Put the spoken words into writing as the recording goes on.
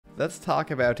let's talk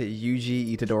about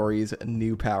Yuji Itadori's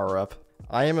new power-up.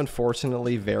 I am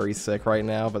unfortunately very sick right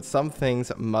now, but some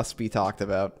things must be talked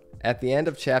about. At the end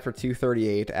of chapter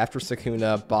 238, after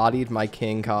Sukuna bodied my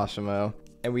king Kashimo,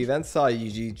 and we then saw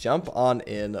Yuji jump on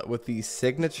in with the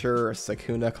signature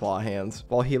Sukuna claw hands,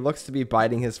 while he looks to be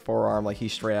biting his forearm like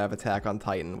he's straight out of Attack on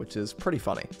Titan, which is pretty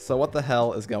funny. So what the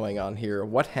hell is going on here?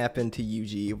 What happened to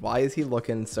Yuji? Why is he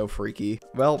looking so freaky?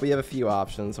 Well, we have a few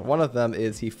options. One of them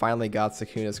is he finally got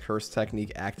Sukuna's curse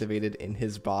technique activated in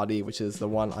his body, which is the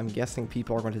one I'm guessing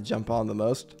people are going to jump on the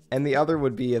most. And the other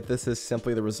would be if this is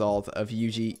simply the result of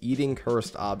Yuji eating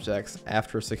cursed objects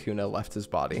after Sukuna left his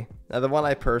body. Now, the one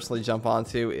I personally jump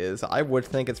onto is I would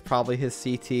think it's probably his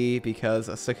CT, because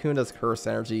Sukuna's curse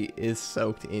energy is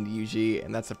soaked in Yuji,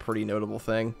 and that's a pretty notable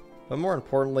thing. But more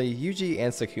importantly, Yuji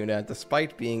and Sukuna,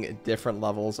 despite being different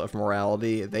levels of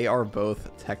morality, they are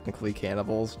both technically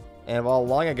cannibals. And while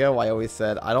long ago I always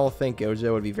said I don't think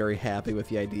Gojo would be very happy with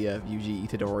the idea of Yuji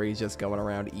Itadori just going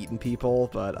around eating people,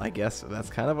 but I guess that's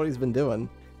kind of what he's been doing.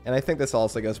 And I think this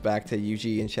also goes back to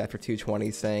Yuji in chapter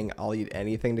 220 saying, "I'll eat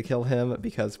anything to kill him,"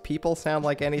 because people sound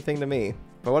like anything to me.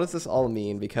 But what does this all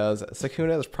mean? Because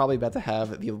Sukuna is probably about to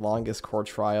have the longest court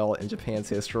trial in Japan's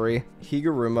history.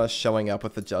 Higurama showing up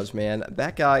with the judgeman,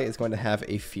 that guy is going to have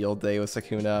a field day with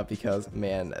Sukuna, because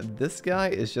man, this guy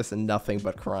is just nothing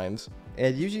but crimes.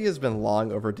 And Yuji has been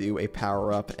long overdue a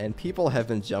power-up, and people have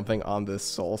been jumping on this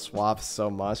soul swap so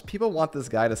much. People want this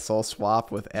guy to soul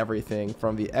swap with everything,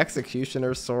 from the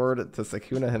executioner's sword to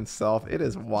Sukuna himself. It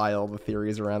is wild, the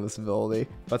theories around this ability.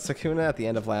 But Sukuna at the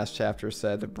end of last chapter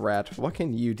said, "Brat, what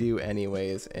can you do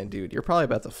anyways?" And dude, you're probably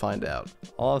about to find out.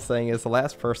 All I'm saying is the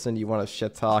last person you want to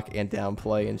shit talk and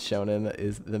downplay in shonen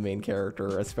is the main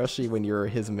character, especially when you're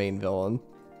his main villain.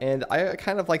 And I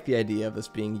kind of like the idea of this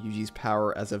being Yuji's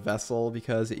power as a vessel,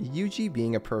 because Yuji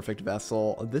being a perfect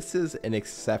vessel, this is an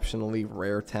exceptionally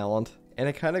rare talent. And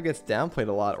it kind of gets downplayed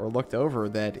a lot or looked over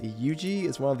that Yuji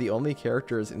is one of the only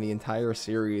characters in the entire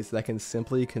series that can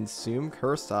simply consume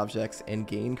cursed objects and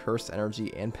gain cursed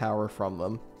energy and power from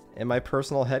them. And my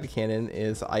personal headcanon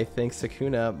is I think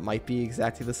Sukuna might be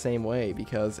exactly the same way,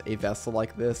 because a vessel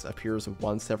like this appears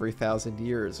once every 1,000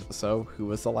 years, so who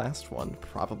was the last one?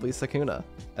 Probably Sukuna.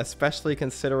 Especially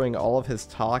considering all of his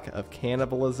talk of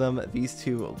cannibalism, these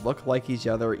two look like each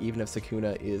other even if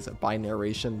Sukuna is by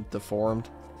narration deformed.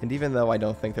 And even though I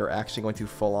don't think they're actually going to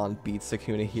full-on beat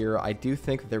Sukuna here, I do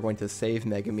think they're going to save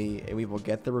Megumi and we will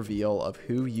get the reveal of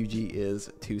who Yuji is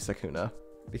to Sukuna.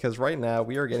 Because right now,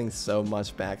 we are getting so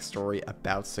much backstory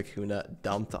about Sukuna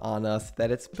dumped on us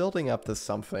that it's building up to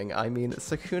something. I mean,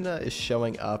 Sukuna is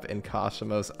showing up in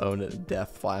Kashimo's own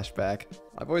death flashback.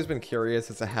 I've always been curious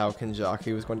as to how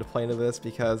Kenjaku is going to play into this,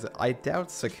 because I doubt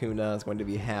Sukuna is going to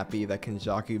be happy that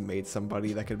Kenjaku made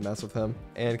somebody that could mess with him.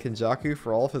 And Kenjaku,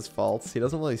 for all of his faults, he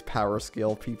doesn't really power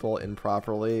skill people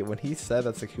improperly. When he said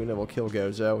that Sukuna will kill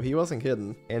Gojo, he wasn't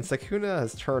kidding. And Sukuna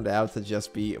has turned out to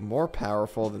just be more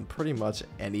powerful than pretty much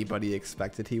anybody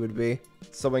expected he would be.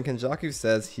 So when Kenjaku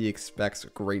says he expects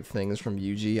great things from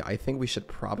Yuji, I think we should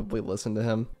probably listen to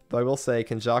him. Though I will say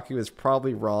Kenjaku is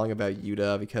probably wrong about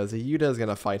Yuta, because Yuta is going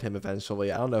to fight him eventually.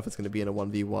 I don't know if it's going to be in a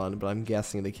 1v1, but I'm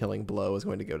guessing the killing blow is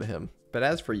going to go to him. But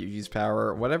as for Yuji's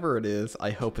power, whatever it is,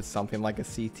 I hope it's something like a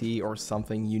CT or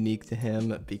something unique to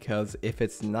him, because if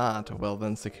it's not, well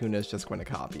then Sukuna is just going to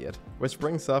copy it. Which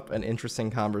brings up an interesting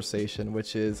conversation,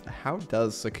 which is how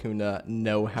does Sukuna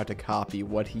know how to copy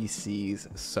what he sees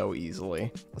so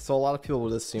easily? So a lot of people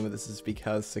would assume this is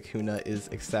because Sukuna is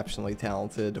exceptionally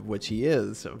talented, which he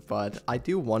is, but I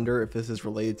do wonder if this is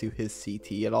related to his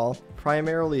CT at all.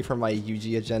 Primarily for my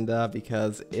Yuji agenda,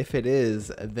 because if it is,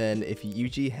 then if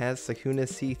Yuji has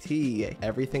Sukuna's CT,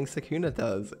 everything Sukuna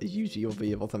does, Yuji will be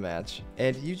able to match.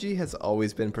 And Yuji has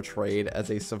always been portrayed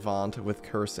as a savant with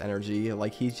curse energy,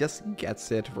 like he just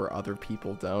gets it where other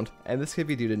people don't. And this could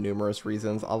be due to numerous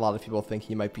reasons. A lot of people think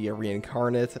he might be a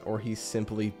reincarnate, or he's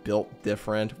simply built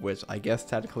different, which I guess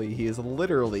technically he is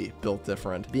literally built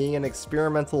different. Being an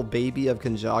experimental baby of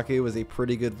Kenjaku is a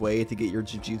pretty good way to get your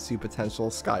Jujutsu potential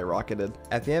skyrocketed.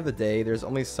 At the end of the day, there's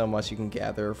only so much you can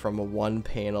gather from one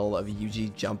panel of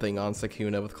Yuji jumping on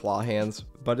Sukuna with claw hands.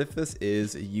 But if this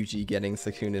is Yuji getting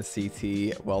Sukuna's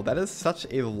CT, well, that is such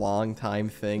a long time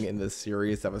thing in this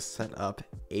series that was set up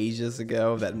ages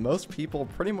ago that most people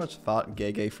pretty much thought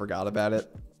Gege forgot about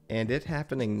it. And it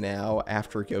happening now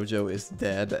after Gojo is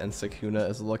dead and Sukuna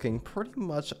is looking pretty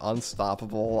much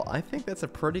unstoppable. I think that's a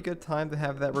pretty good time to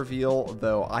have that reveal,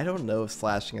 though I don't know if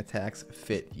slashing attacks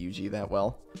fit Yuji that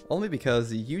well. Only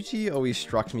because Yuji always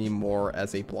struck me more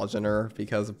as a bludgeoner,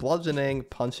 because bludgeoning,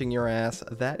 punching your ass,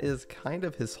 that is kind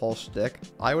of his whole shtick.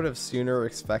 I would have sooner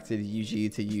expected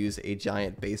Yuji to use a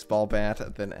giant baseball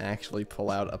bat than actually pull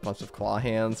out a bunch of claw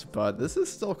hands, but this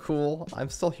is still cool. I'm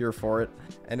still here for it.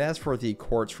 And as for the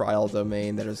court trial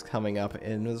domain that is coming up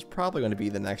and is probably going to be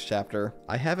the next chapter,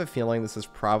 I have a feeling this is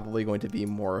probably going to be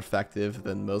more effective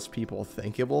than most people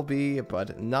think it will be,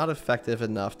 but not effective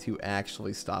enough to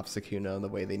actually stop Sukuna in the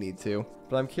way they need to.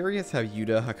 But I'm curious how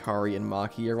Yuta, Hikari, and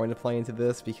Maki are going to play into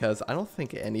this, because I don't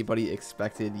think anybody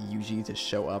expected Yuji to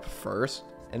show up first.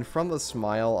 And from the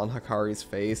smile on Hikari's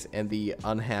face and the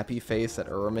unhappy face that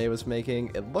Urame was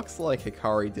making, it looks like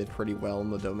Hikari did pretty well in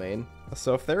the domain.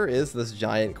 So if there is this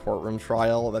giant courtroom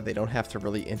trial that they don't have to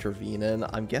really intervene in,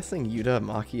 I'm guessing Yuta,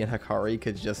 Maki, and Hikari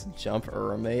could just jump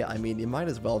Urame. I mean, you might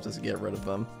as well just get rid of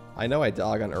them. I know I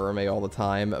dog on Urame all the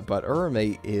time, but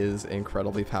Urame is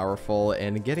incredibly powerful,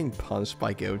 and getting punched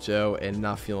by Gojo and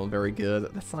not feeling very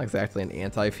good, that's not exactly an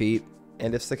anti-feat.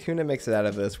 And if Sukuna makes it out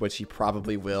of this, which he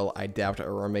probably will, I doubt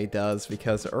Urame does,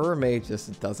 because Urame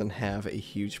just doesn't have a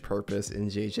huge purpose in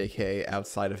JJK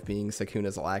outside of being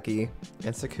Sukuna's lackey.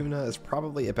 And Sukuna is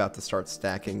probably about to start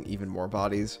stacking even more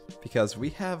bodies, because we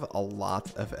have a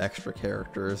lot of extra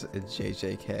characters in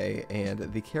JJK, and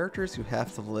the characters who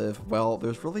have to live, well,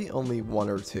 there's really only one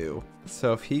or two.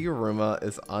 So if Higurama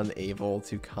is unable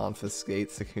to confiscate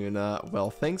Sukuna, well,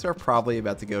 things are probably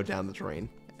about to go down the drain.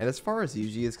 And as far as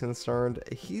Yuji is concerned,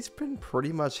 he's been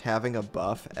pretty much having a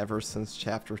buff ever since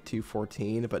chapter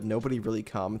 214, but nobody really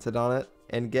commented on it.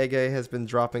 And Gege has been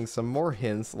dropping some more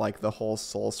hints, like the whole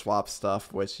soul swap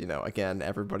stuff, which, you know, again,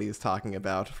 everybody is talking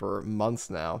about for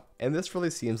months now. And this really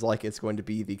seems like it's going to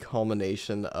be the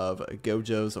culmination of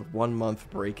Gojo's 1 month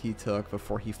break he took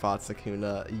before he fought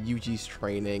Sukuna, Yuji's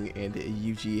training, and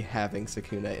Yuji having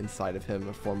Sukuna inside of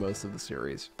him for most of the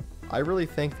series. I really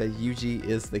think that Yuji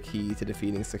is the key to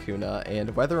defeating Sukuna,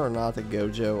 and whether or not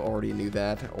Gojo already knew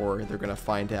that, or they're going to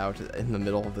find out in the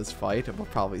middle of this fight, we'll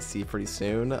probably see pretty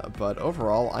soon, but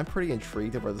overall, I'm pretty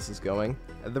intrigued at where this is going.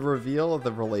 The reveal of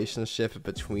the relationship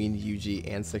between Yuji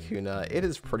and Sukuna, it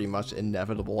is pretty much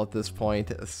inevitable at this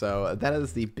point, so that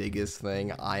is the biggest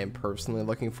thing I am personally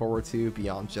looking forward to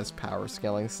beyond just power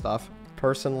scaling stuff.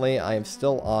 Personally, I am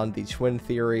still on the twin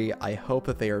theory. I hope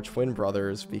that they are twin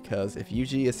brothers, because if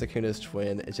Yuji is Sukuna's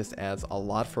twin, it just adds a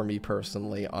lot for me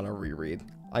personally on a reread.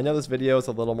 I know this video is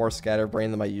a little more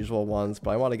scatterbrained than my usual ones, but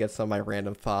I want to get some of my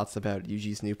random thoughts about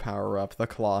Yuji's new power-up, the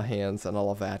claw hands, and all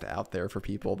of that out there for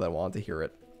people that want to hear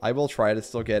it. I will try to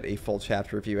still get a full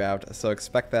chapter review out, so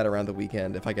expect that around the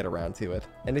weekend if I get around to it.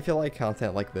 And if you like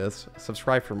content like this,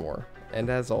 subscribe for more. And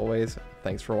as always,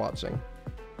 thanks for watching.